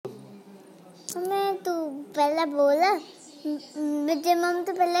मैं तू पहले बोला मुझे मम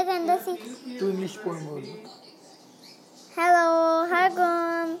तो पहले कहता सी तू इंग्लिश पोएम बोल हेलो हाय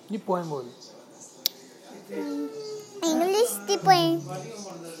कौन ये पोएम बोल इंग्लिश दी poem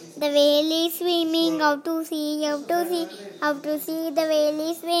The whale is swimming out to sea, out to sea, out to sea. The whale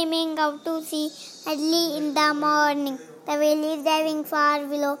is swimming out to sea. Early in the morning, the whale is diving far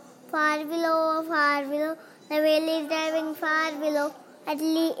below, far below, far below. The whale is diving far below.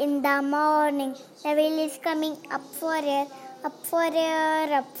 Early in the morning, the whale is coming up for air, up for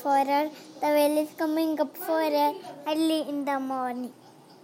air, up for air. The whale is coming up for air. Early in the morning.